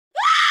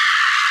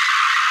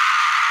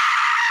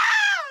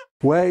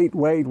Wait.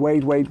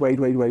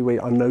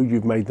 I know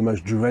you've made the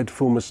most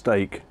dreadful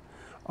mistake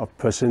of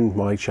pressing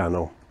my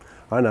channel.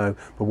 I know,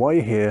 but while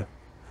you're here,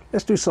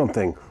 let's do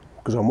something.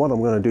 Because what I'm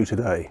going to do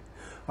today,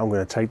 I'm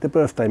going to take the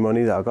birthday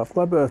money that I got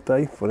for my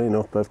birthday, funny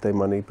enough, birthday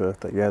money,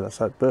 yeah, that's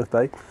that,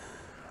 birthday,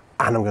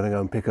 and I'm going to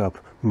go and pick up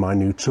my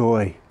new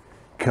toy.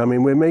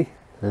 Coming with me?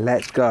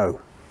 Let's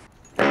go.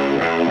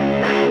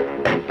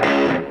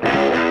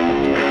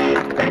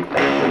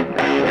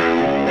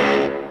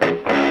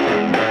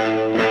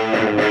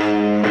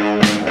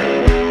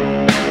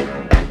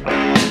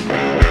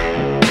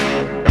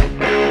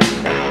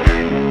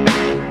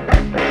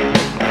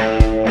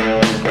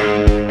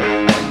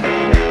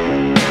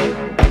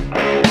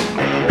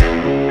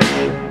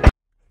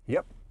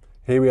 Yep,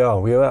 here we are.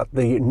 We are at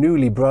the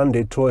newly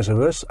branded Toys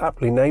R Us,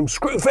 aptly named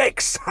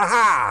Screwfix. Ha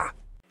ha!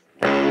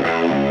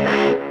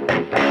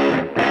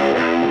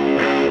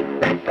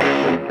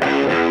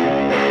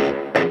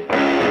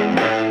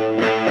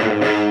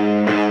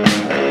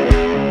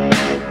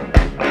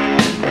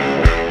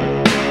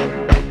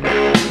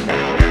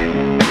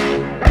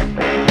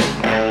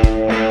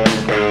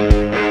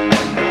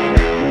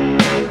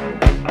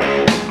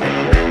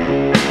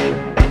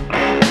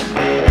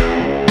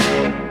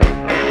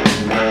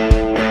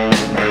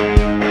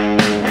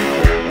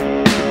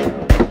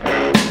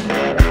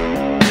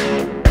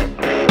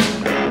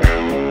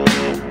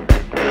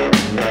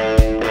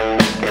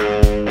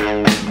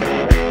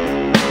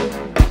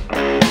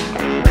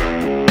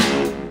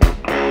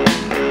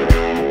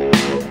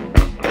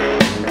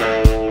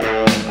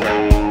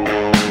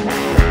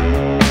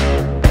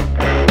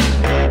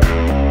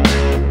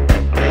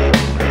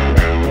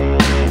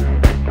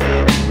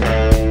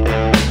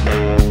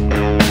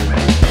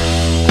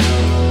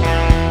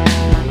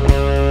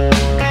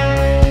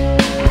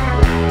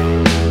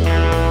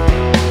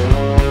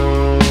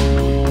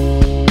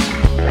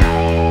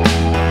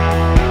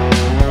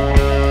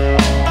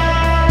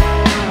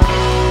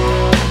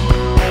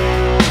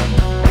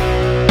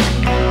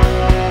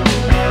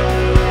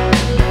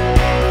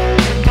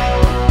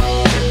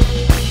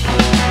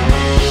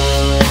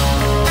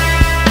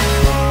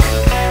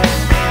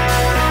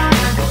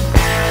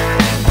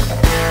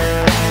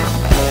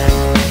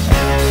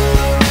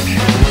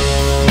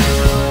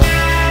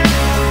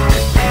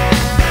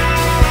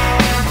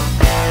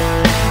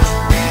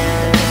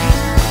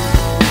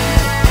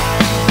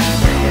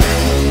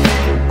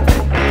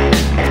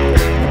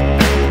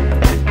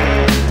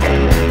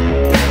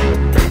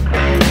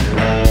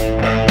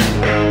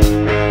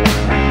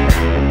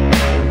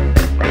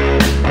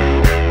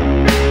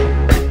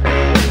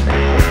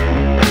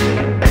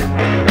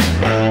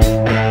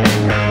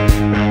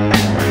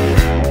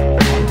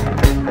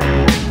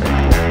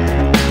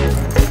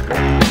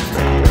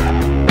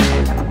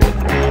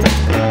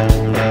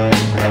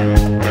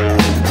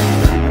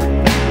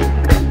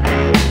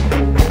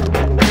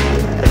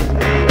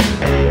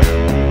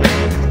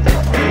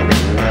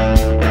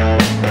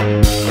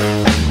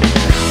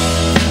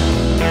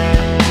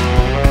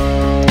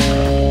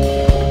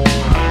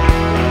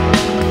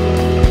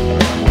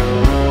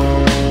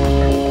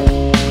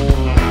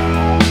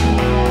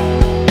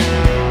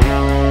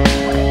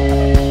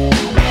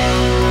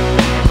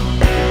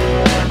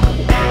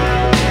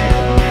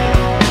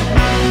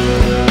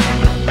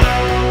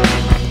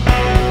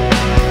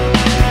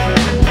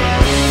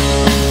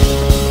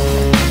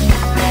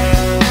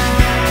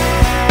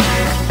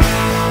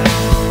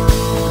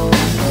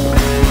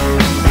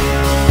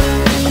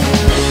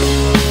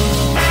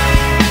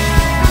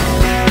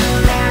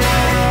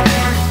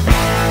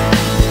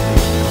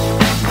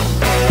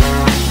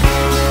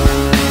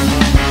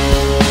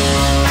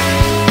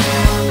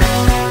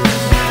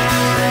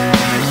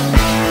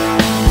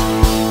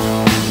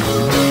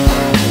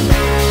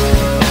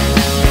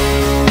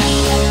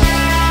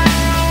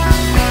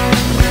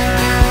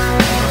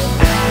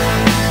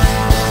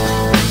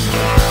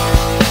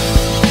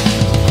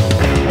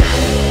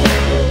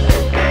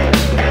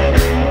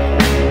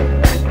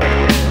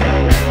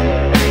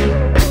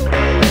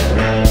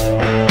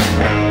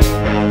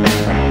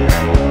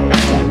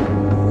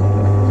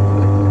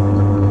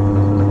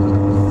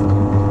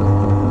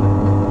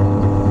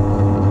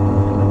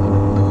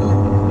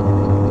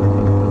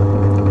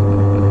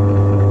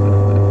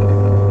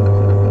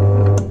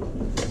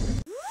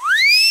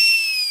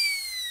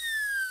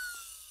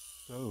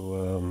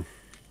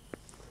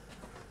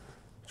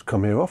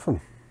 Come here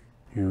often.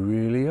 You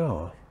really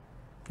are.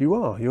 You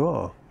are.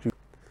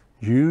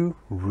 You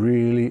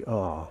really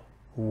are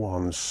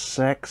one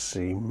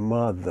sexy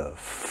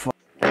motherfucker.